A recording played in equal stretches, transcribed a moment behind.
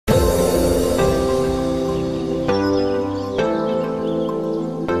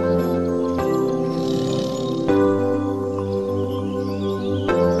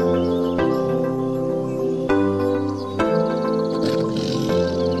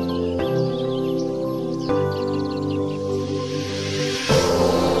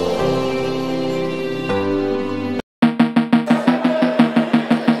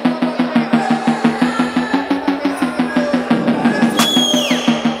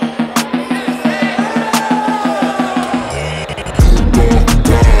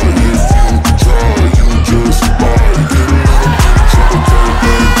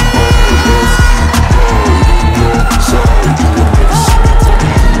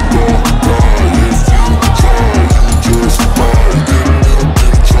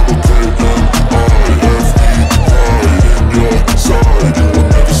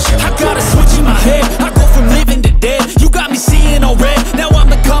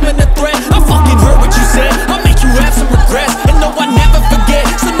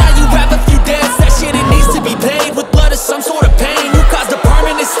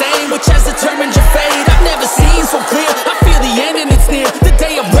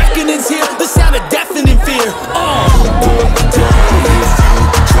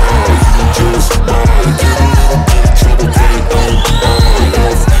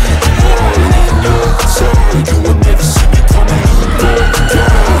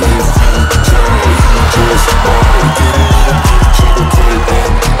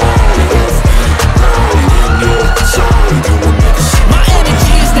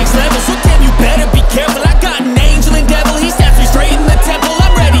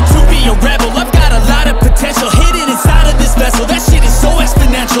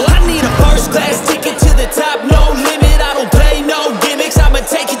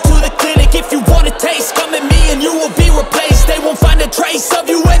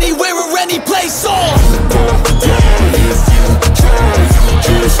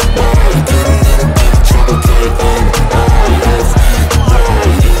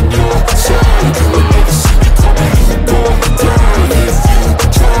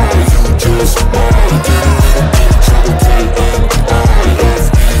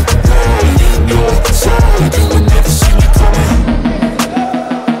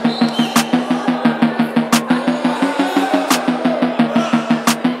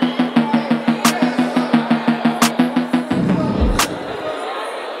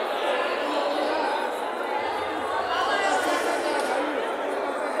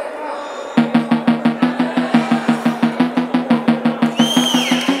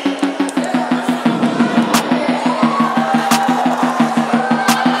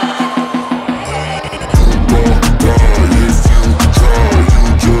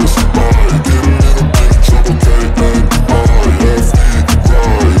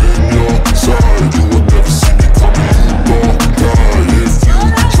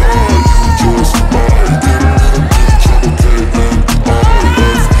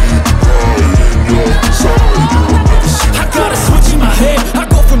head. I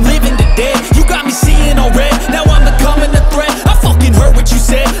go from living to dead. You got me seeing all red. Now I'm becoming a threat. I fucking heard what you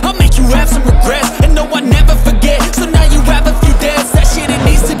said. I'll make you have some regrets. And no, I never forget. So now you have a few debts. That shit, it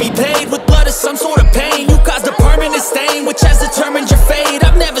needs to be paid with blood or some sort of pain. You caused a permanent stain, which has determined your fate.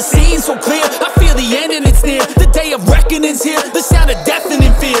 I've never seen so clear. I feel the end and it's near. The day of reckoning's here. The sound of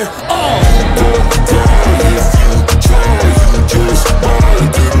deafening fear.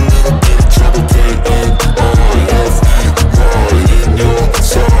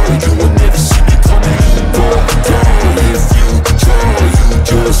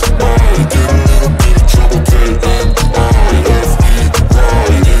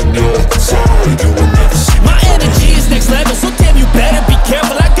 My energy is next level, so damn you better be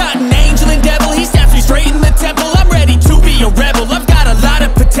careful. I got an angel and devil, he snaps me straight in the temple. I'm ready to be a rebel, I've got a lot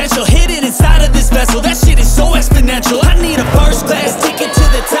of potential hidden inside of this vessel. That shit is so exponential. I need a first class ticket to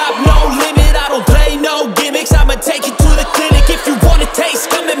the top, no limit. I don't play no gimmicks, I'ma take you to the clinic. If you want a taste,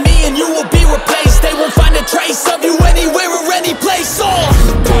 come at me and you will be replaced. They won't find a trace of you anywhere or any place.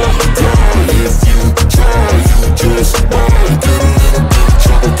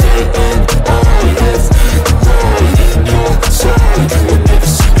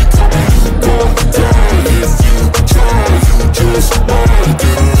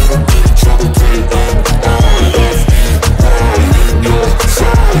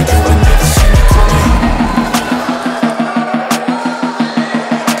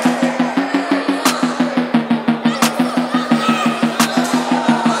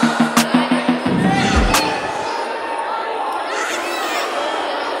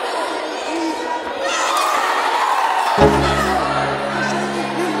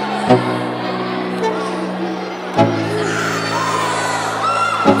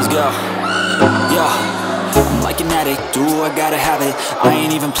 Let's go. Yo, I'm like an addict, do I gotta have it. I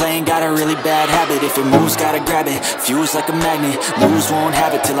ain't even playing, got a really bad habit. If it moves, gotta grab it, fuse like a magnet. Lose, won't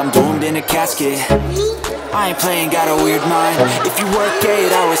have it till I'm doomed in a casket. I ain't playing, got a weird mind. If you work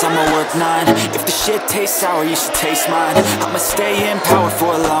 8 hours, I'ma work 9. If the shit tastes sour, you should taste mine. I'ma stay in power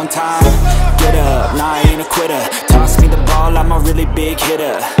for a long time. Get up, nah, I ain't a quitter. Toss me the ball, I'm a really big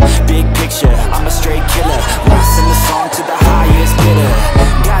hitter. Big picture, I'm a straight killer. Rising the song to the highest bidder.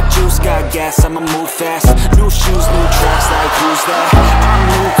 Got juice, got gas, I'ma move fast. New shoes, new tracks, like who's that? I'm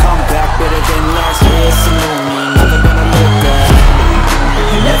new, come back, better than last. Yeah, it's a new me, never gonna look back.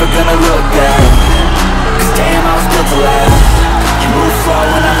 You're never gonna look back. Cause damn, I was built to last. You move slow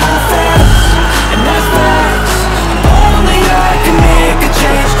and I move fast, and that's facts. Only I can make a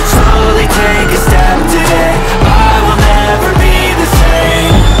change. Slowly take a step today. I will never be the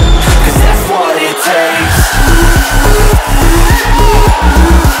same. Cause that's what it takes.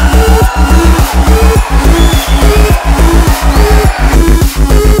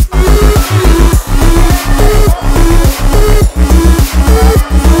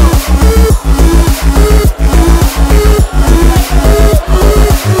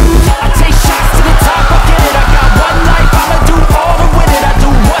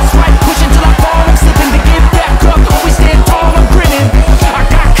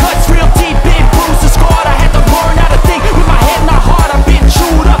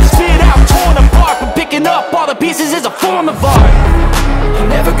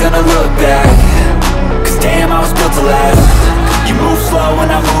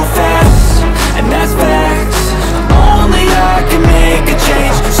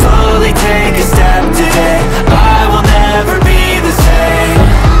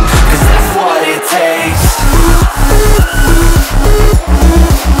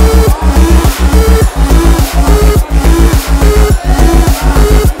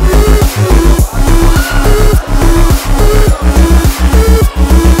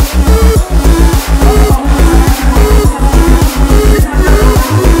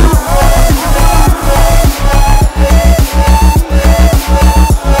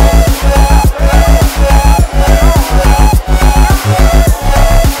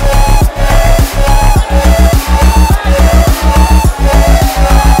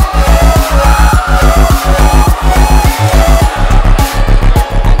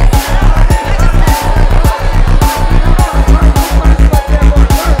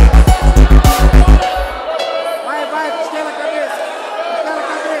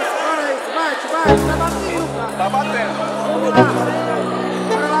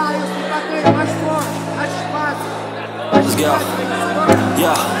 Let's go.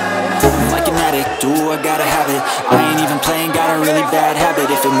 Yo, like an addict, do I gotta have it. I ain't even playing, got a really bad habit.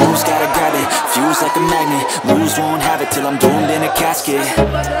 If it moves, gotta grab it, fuse like a magnet. Lose, won't have it till I'm doomed in a casket.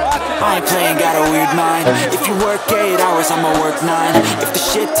 I ain't playing, got a weird mind. If you work work 8 hours, I'ma work 9. If the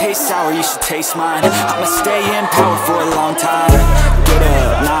shit tastes sour, you should taste mine. I'ma stay in power for a long time. Get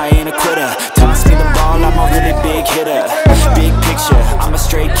up, nah, I ain't a quitter. Toss me the ball, I'm a really big hitter. Big picture, I'm a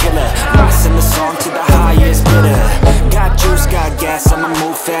straight killer. I send the song to the highest bidder. Got juice, got gas, I'ma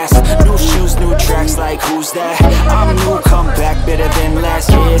move fast. New shoes, new tracks, like who's that? I'm new, come back, better than last.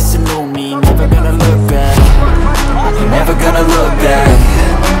 Yeah, it's a new me, never gonna look back. Never gonna look back.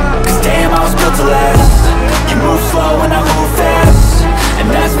 Cause damn, I was built to last. You move slow and I move fast, and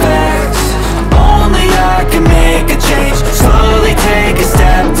that's facts. Only I can make a change. Slowly take a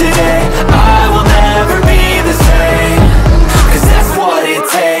step today. I will never be the same, cause that's what it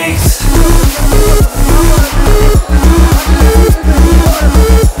takes.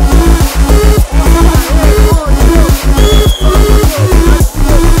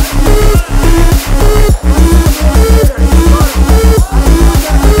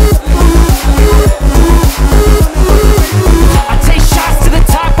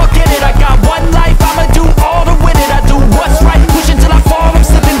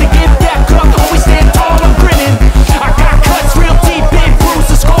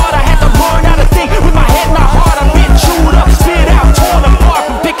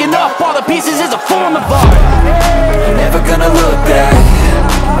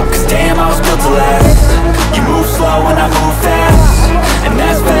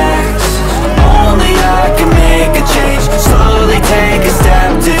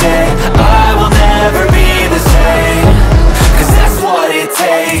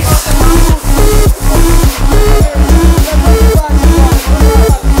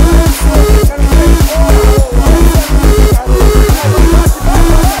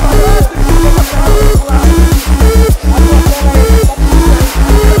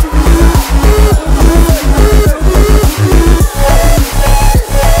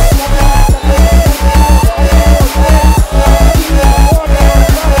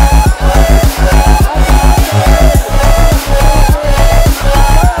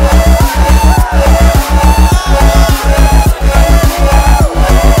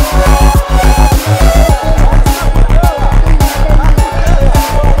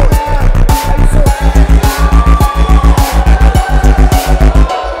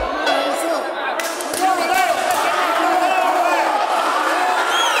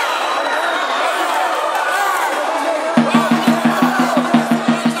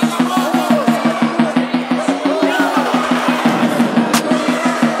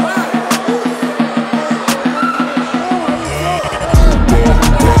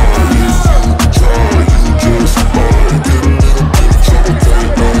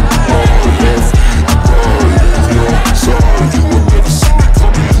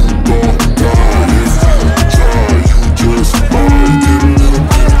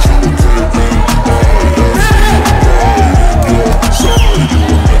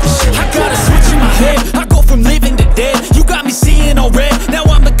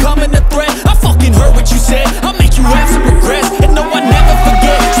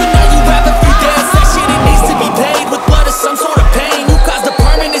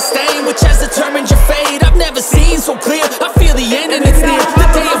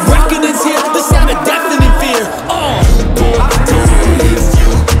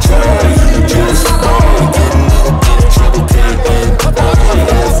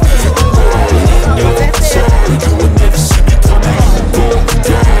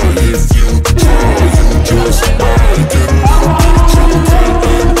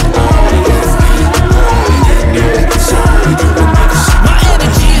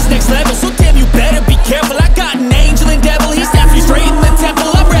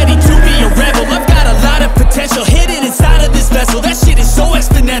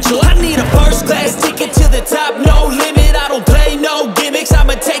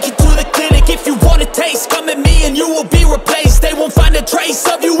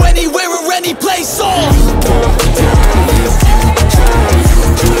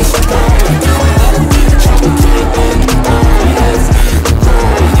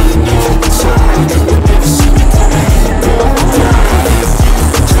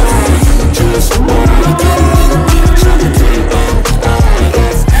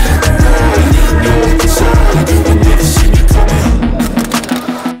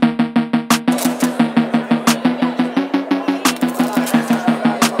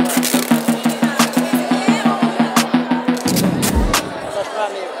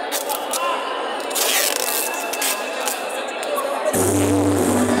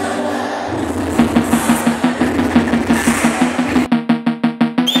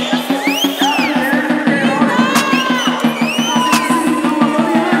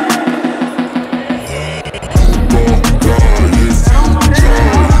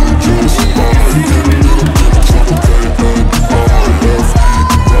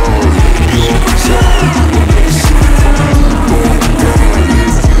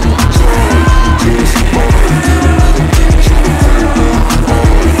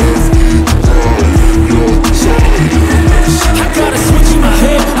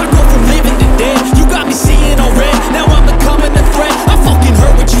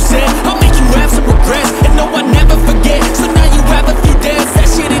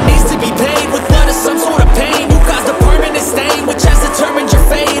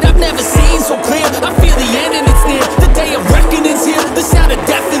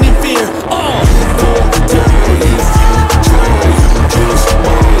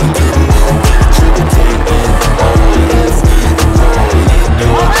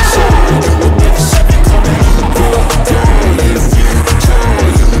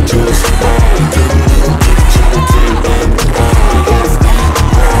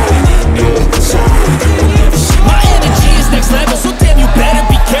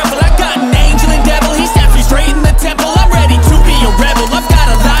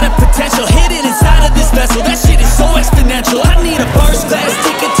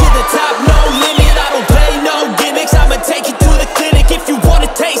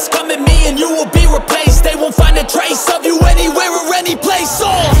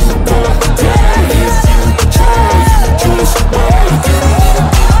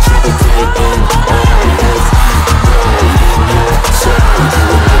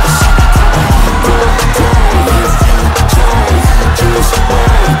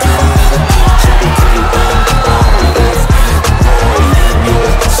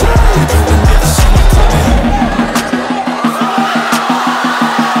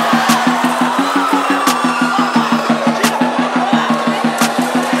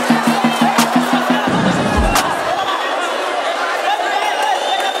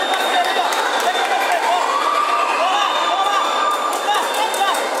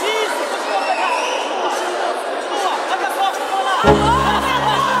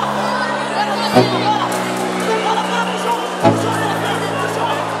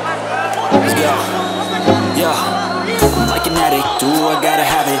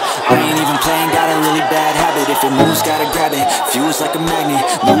 If it moves, gotta grab it. Fuse like a magnet,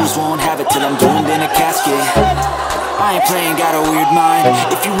 lose, won't have it till I'm doomed in a casket. I ain't playing, got a weird mind.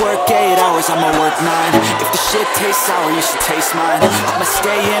 If you work 8 hours, I'ma work 9. If the shit tastes sour, you should taste mine. I'ma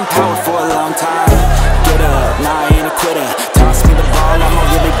stay in power for a long time. Get up, nah, I ain't a quitter. Toss me the ball, I'm a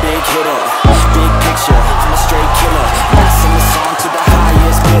really big hitter. Big picture, I'm a straight killer. Passing the song to the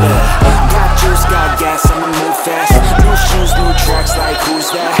highest bidder. Got juice, got gas, I'ma move fast. New shoes, new tracks, like who's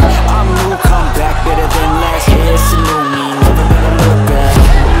that? I'm new, come back, better than last. Yeah, it's a new me, never gonna look back.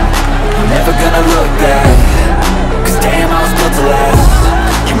 Never gonna look back. Damn, I was built to last.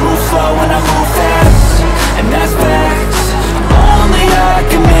 You move slow and I move fast, and that's facts. Only I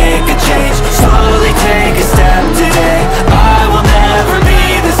can make a change. Slowly take a step today. I will never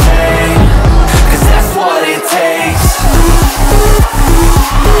be the same, 'cause that's what it takes.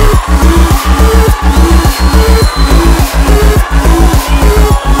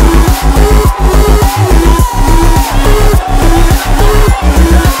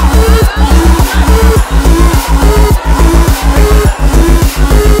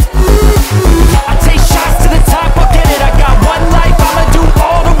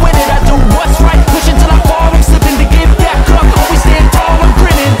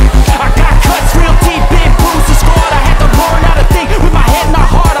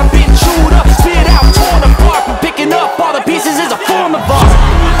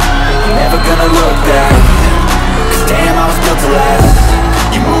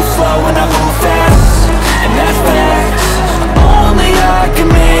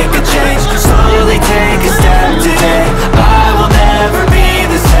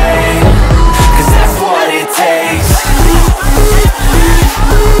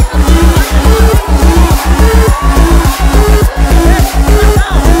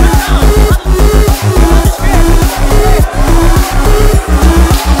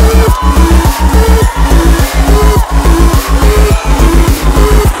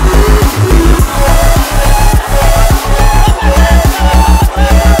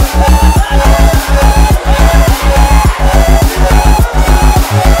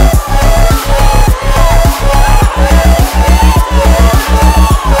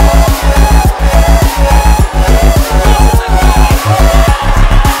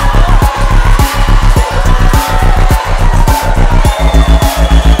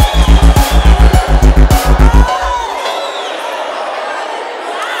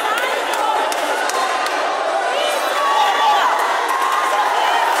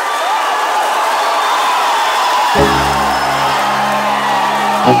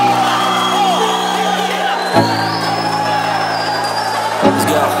 Let's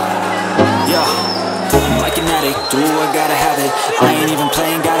go. Yeah, I'm like an addict, do I gotta have it. I ain't even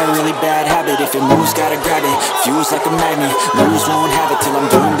playing, got a really bad habit. If it moves, gotta grab it. Fuse like a magnet, lose, won't have it till I'm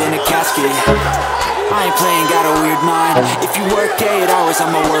doomed in a casket. I ain't playing, got a weird mind. If you work 8 hours,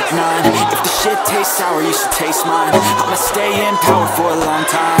 I'ma work 9. If the shit tastes sour, you should taste mine. I'ma stay in power for a long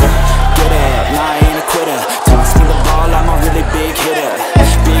time. Get up, nah, I ain't a quitter. Toss me the ball, I'm a really big hitter.